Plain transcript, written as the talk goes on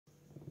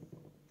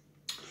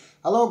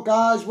Hello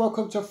guys,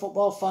 welcome to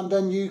Football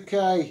Fandom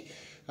UK.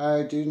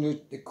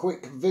 Doing a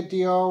quick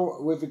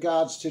video with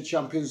regards to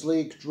Champions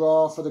League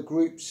draw for the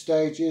group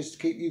stages to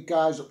keep you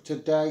guys up to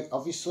date.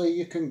 Obviously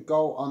you can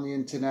go on the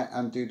internet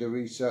and do the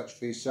research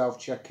for yourself,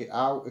 check it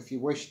out if you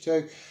wish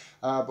to.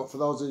 But for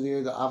those of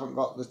you that haven't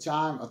got the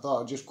time, I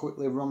thought I'd just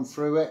quickly run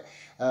through it.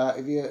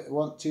 If you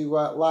want to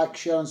like,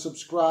 share and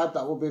subscribe,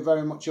 that will be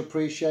very much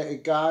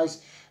appreciated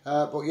guys.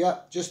 But yeah,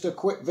 just a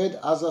quick vid,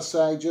 as I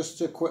say, just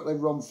to quickly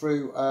run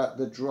through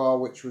the draw,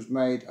 which was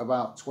made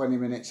about 20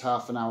 minutes,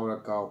 half an hour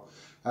ago.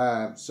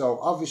 So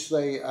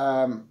obviously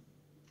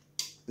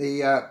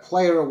the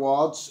player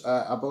awards,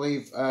 I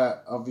believe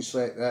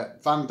obviously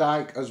Van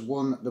Dijk has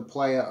won the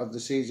player of the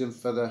season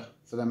for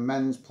the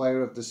men's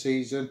player of the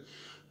season.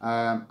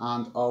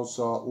 And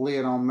also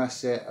Lionel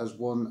Messi has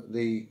won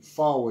the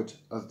forward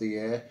of the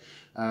year.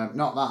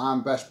 Not that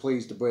I'm best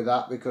pleased with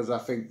that, because I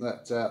think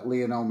that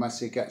Lionel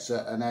Messi gets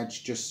an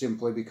edge just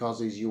simply because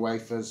he's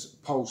UEFA's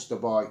poster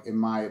boy, in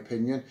my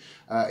opinion.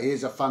 He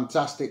is a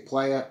fantastic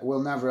player,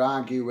 we'll never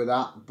argue with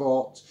that,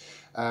 but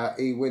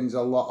he wins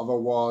a lot of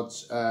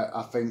awards,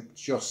 I think,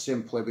 just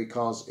simply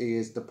because he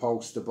is the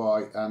poster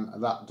boy,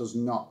 and that does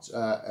not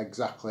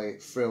exactly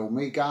thrill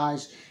me,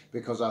 guys,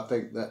 because I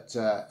think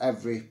that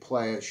every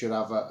player should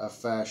have a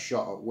fair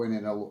shot at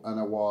winning an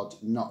award,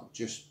 not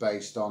just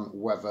based on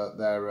whether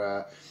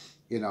they're,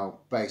 you know,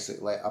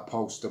 basically a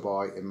poster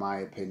boy, in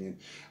my opinion.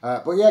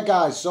 But yeah,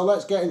 guys, so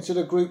let's get into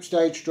the group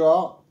stage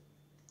draw.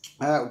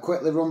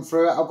 Quickly run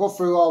through it. I'll go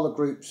through all the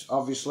groups,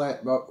 obviously,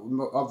 but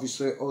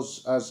obviously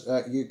us as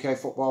UK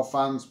football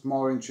fans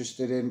more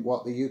interested in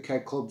what the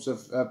UK clubs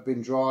have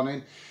been drawn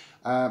in.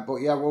 But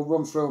yeah, we'll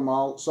run through them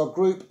all. So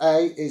Group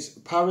A is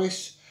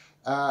Paris,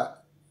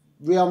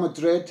 Real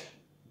Madrid,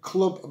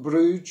 Club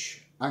Brugge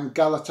and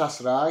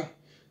Galatasaray.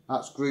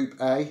 That's Group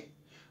A.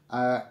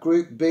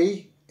 Group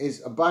B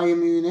is Bayern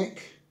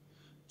Munich,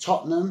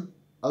 Tottenham,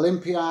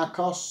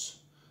 Olympiacos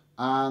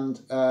and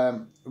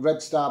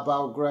Red Star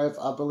Belgrade,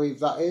 I believe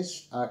that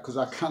is, because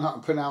I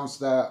cannot pronounce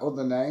their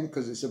other name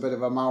because it's a bit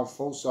of a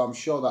mouthful. So I'm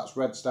sure that's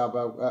Red Star.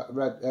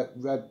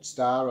 Red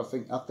Star. I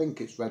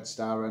think it's Red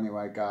Star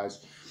anyway,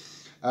 guys.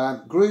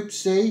 Group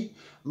C: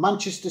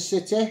 Manchester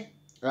City,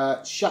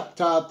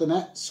 Shakhtar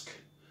Donetsk,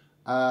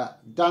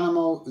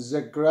 Dynamo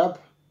Zagreb,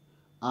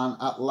 and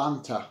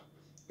Atlanta.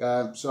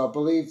 So I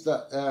believe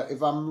that,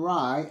 if I'm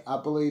right,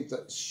 I believe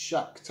that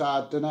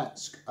Shakhtar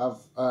Donetsk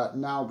have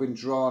now been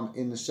drawn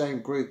in the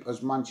same group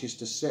as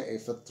Manchester City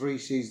for 3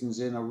 seasons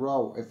in a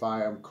row, if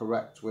I am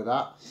correct with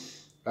that.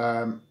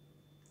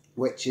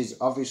 Which is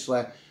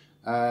obviously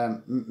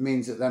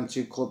means that them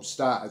two clubs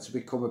started to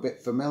become a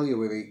bit familiar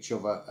with each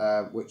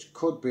other, which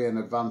could be an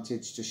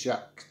advantage to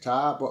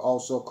Shakhtar, but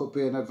also could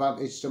be an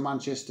advantage to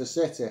Manchester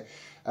City.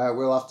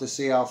 We'll have to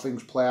see how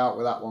things play out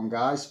with that one,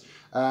 guys.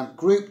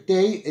 Group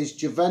D is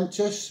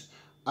Juventus,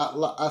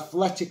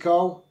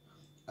 Atletico,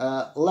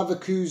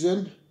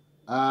 Leverkusen,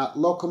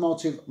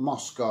 Lokomotiv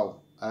Moscow.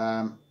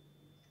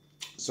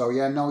 So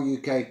yeah, no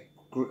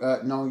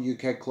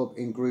UK club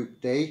in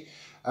Group D.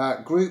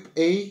 Group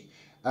E,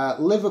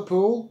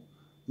 Liverpool,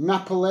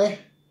 Napoli,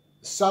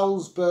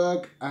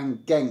 Salzburg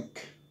and Genk.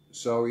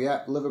 So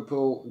yeah,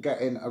 Liverpool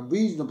getting a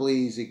reasonably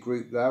easy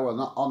group there. Well,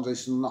 not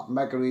obviously not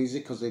mega easy,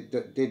 because they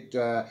did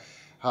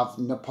have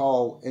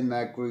Nepal in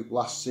their group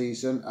last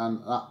season, and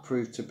that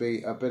proved to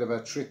be a bit of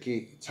a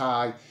tricky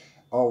tie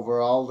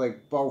overall. They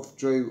both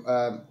drew,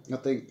 I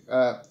think,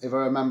 if I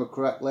remember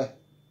correctly,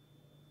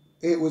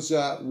 it was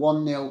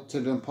 1-0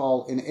 to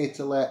Nepal in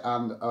Italy,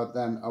 and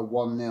then a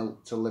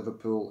 1-0 to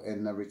Liverpool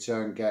in the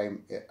return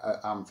game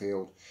at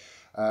Anfield.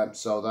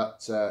 So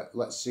that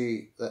let's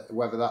see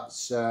whether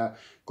that's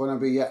going to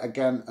be yet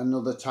again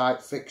another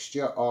tight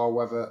fixture, or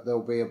whether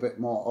they'll be a bit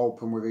more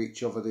open with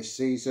each other this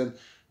season,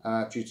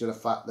 due to the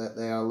fact that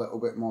they are a little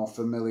bit more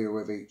familiar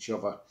with each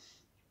other.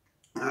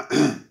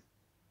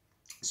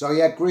 So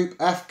yeah, Group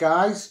F,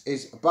 guys,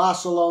 is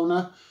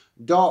Barcelona,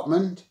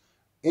 Dortmund,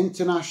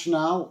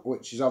 International,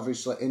 which is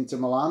obviously Inter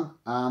Milan,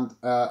 and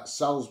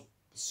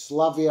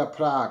Slavia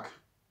Prague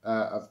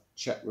of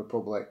Czech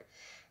Republic.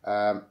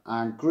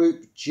 And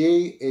Group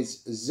G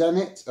is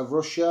Zenit of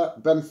Russia,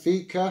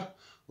 Benfica,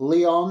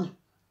 Lyon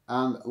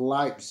and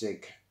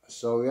Leipzig.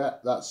 So yeah,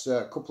 that's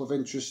a couple of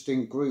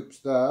interesting groups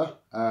there.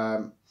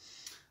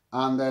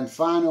 And then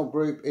final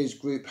group is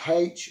Group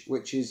H,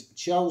 which is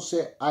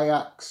Chelsea,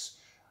 Ajax,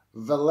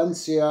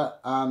 Valencia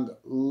and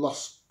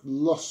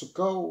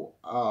Losco.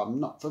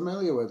 I'm not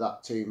familiar with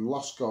that team.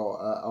 Losco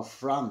of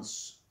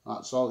France.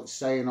 That's all it's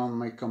saying on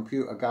my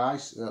computer,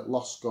 guys.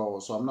 Losco.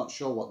 So I'm not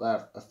sure what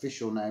their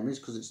official name is,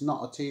 because it's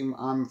not a team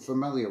I'm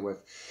familiar with.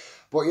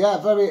 But yeah,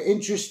 very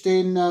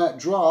interesting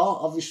draw.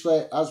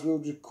 Obviously, as we'll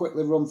just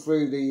quickly run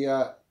through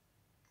the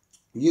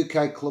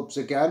UK clubs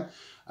again.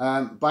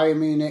 Bayern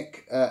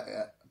Munich,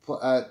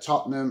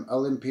 Tottenham,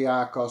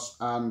 Olympiacos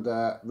and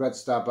Red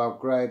Star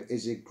Belgrade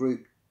is in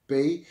Group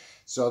B.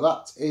 So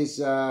that is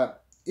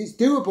it's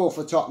doable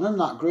for Tottenham,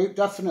 that group,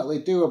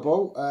 definitely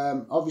doable.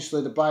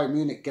 Obviously the Bayern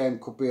Munich game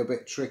could be a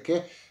bit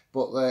tricky,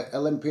 But the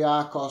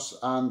Olympiacos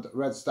and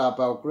Red Star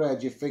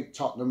Belgrade, you think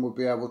Tottenham would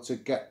be able to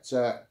get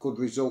good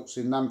results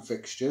in them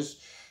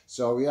fixtures.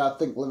 So yeah, I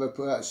think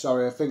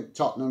I think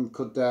Tottenham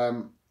could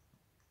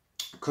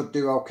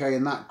do okay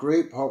in that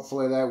group.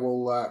 Hopefully they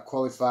will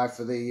qualify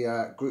for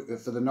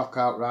the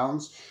knockout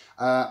rounds.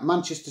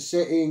 Manchester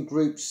City in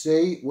Group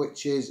C,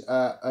 which is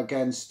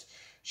against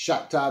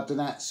Shakhtar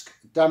Donetsk,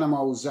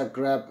 Dynamo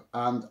Zagreb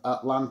and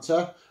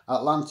Atlanta.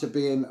 Atlanta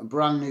being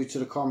brand new to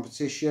the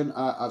competition,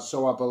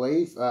 so I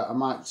believe. I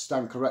might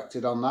stand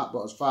corrected on that,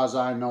 but as far as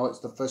I know, it's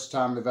the first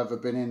time they've ever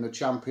been in the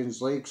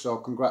Champions League, so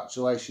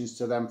congratulations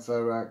to them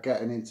for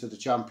getting into the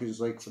Champions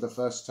League for the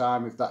first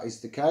time, if that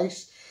is the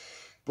case.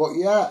 But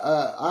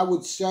yeah, I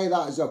would say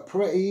that is a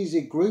pretty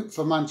easy group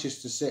for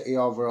Manchester City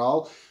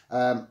overall.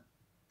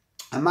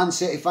 And Man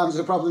City fans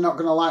are probably not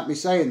going to like me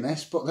saying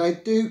this, but they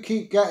do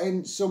keep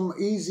getting some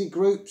easy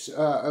groups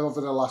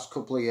over the last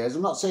couple of years.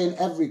 I'm not saying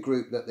every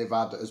group that they've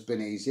had has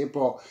been easy,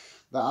 but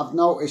that I've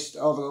noticed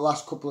over the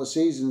last couple of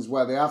seasons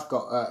where they have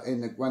got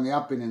when they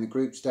have been in the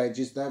group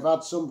stages, they've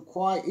had some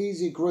quite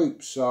easy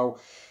groups. So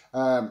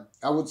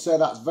I would say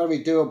that's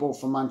very doable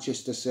for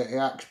Manchester City.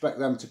 I expect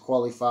them to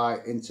qualify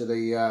into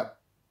the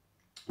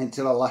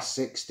last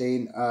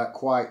 16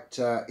 quite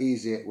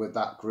easy with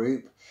that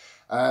group.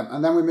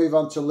 And then we move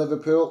on to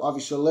Liverpool.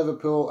 Obviously,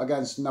 Liverpool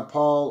against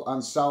Napoli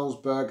and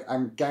Salzburg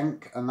and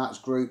Genk, and that's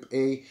Group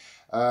E.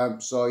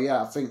 So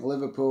yeah, I think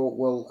Liverpool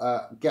will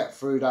get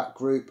through that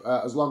group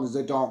as long as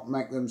they don't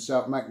make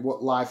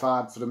life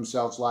hard for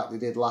themselves like they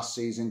did last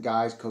season,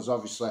 guys. Because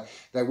obviously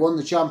they won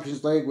the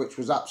Champions League, which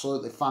was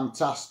absolutely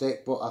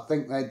fantastic. But I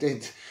think they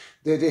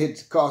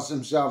did cause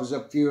themselves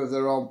a few of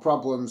their own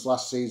problems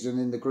last season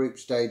in the group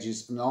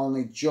stages, and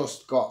only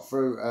just got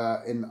through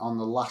on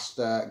the last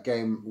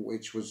game,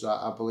 which was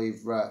I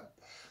believe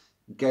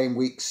game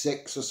week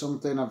 6 or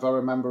something, if I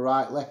remember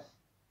rightly.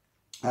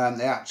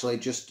 They actually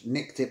just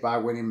nicked it by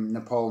winning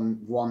Napoli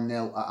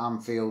 1-0 at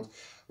Anfield,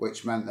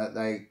 which meant that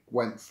they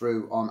went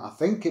through on, I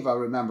think, if I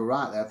remember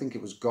rightly, I think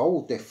it was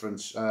goal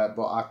difference.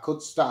 But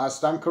I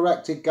stand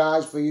corrected,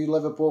 guys, for you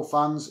Liverpool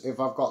fans, if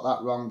I've got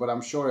that wrong. But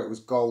I'm sure it was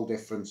goal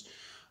difference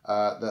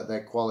that they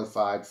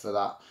qualified for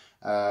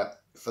that,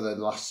 for the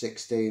last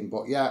 16.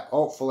 But yeah,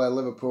 hopefully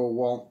Liverpool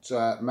won't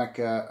make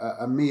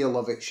a meal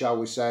of it, shall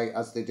we say,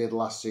 as they did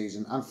last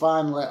season. And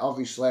finally,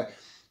 obviously,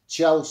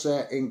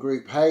 Chelsea in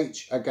Group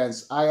H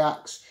against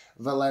Ajax,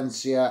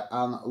 Valencia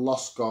and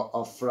LOSC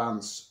of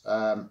France.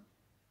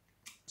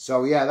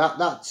 So yeah,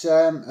 that's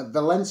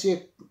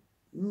Valencia,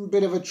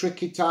 bit of a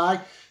tricky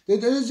tie.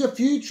 There's a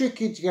few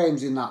tricky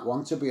games in that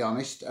one, to be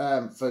honest,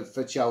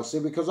 for Chelsea,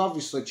 because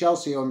obviously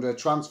Chelsea are under a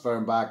transfer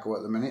embargo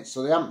at the minute,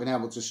 so they haven't been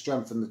able to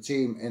strengthen the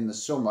team in the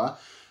summer.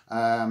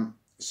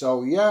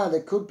 So yeah,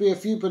 there could be a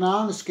few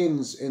banana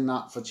skins in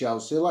that for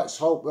Chelsea. Let's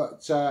hope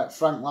that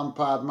Frank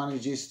Lampard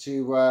manages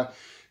to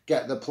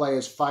get the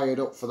players fired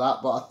up for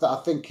that, but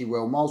I think he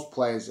will. Most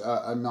players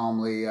are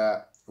normally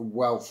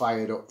well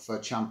fired up for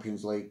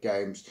Champions League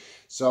games.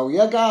 So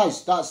yeah,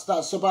 guys,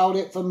 that's about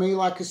it for me.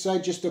 Like I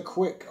said, just a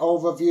quick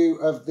overview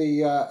of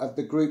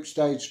the group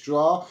stage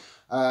draw.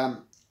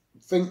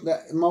 Think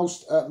that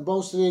most of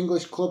the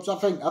English clubs, I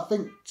think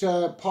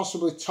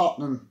possibly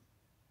Tottenham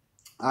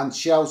and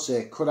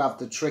Chelsea could have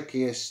the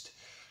trickiest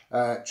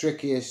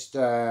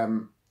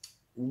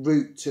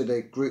route to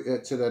the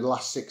group to the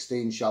last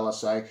 16, shall I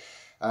say.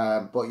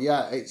 But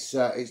yeah, it's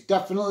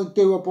definitely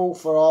doable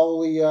for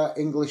all the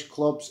English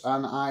clubs,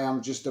 and I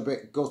am just a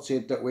bit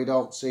gutted that we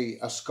don't see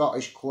a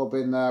Scottish club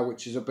in there,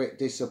 which is a bit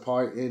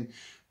disappointing.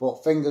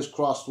 But fingers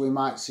crossed we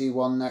might see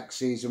one next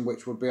season,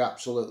 which would be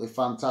absolutely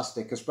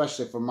fantastic,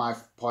 especially from my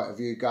point of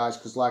view, guys,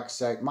 because like I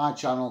say, my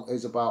channel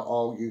is about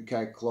all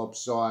UK clubs,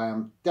 so I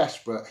am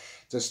desperate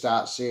to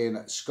start seeing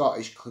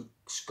Scottish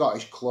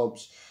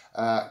clubs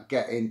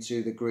get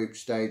into the group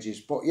stages.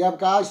 But yeah,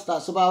 guys,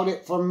 that's about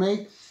it from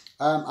me.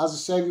 As I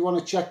say, if you want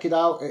to check it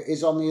out, it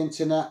is on the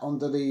internet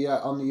under the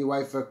on the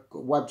UEFA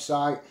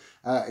website.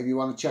 If you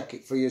want to check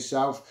it for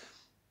yourself.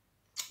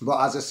 But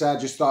as I said, I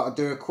just thought I'd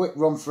do a quick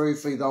run through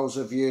for those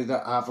of you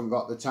that haven't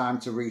got the time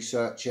to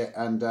research it,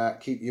 and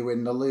keep you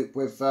in the loop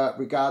with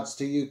regards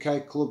to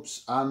UK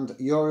clubs and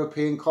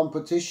European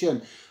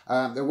competition.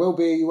 There will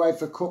be a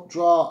UEFA Cup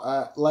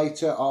draw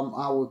later on.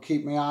 I will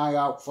keep my eye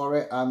out for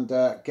it and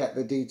get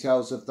the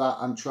details of that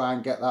and try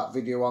and get that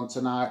video on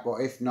tonight.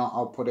 But if not,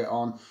 I'll put it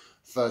on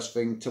first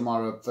thing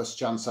tomorrow, first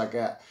chance I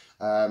get.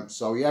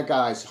 So yeah,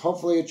 guys,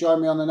 hopefully you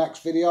join me on the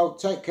next video.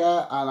 Take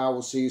care, and I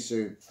will see you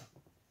soon.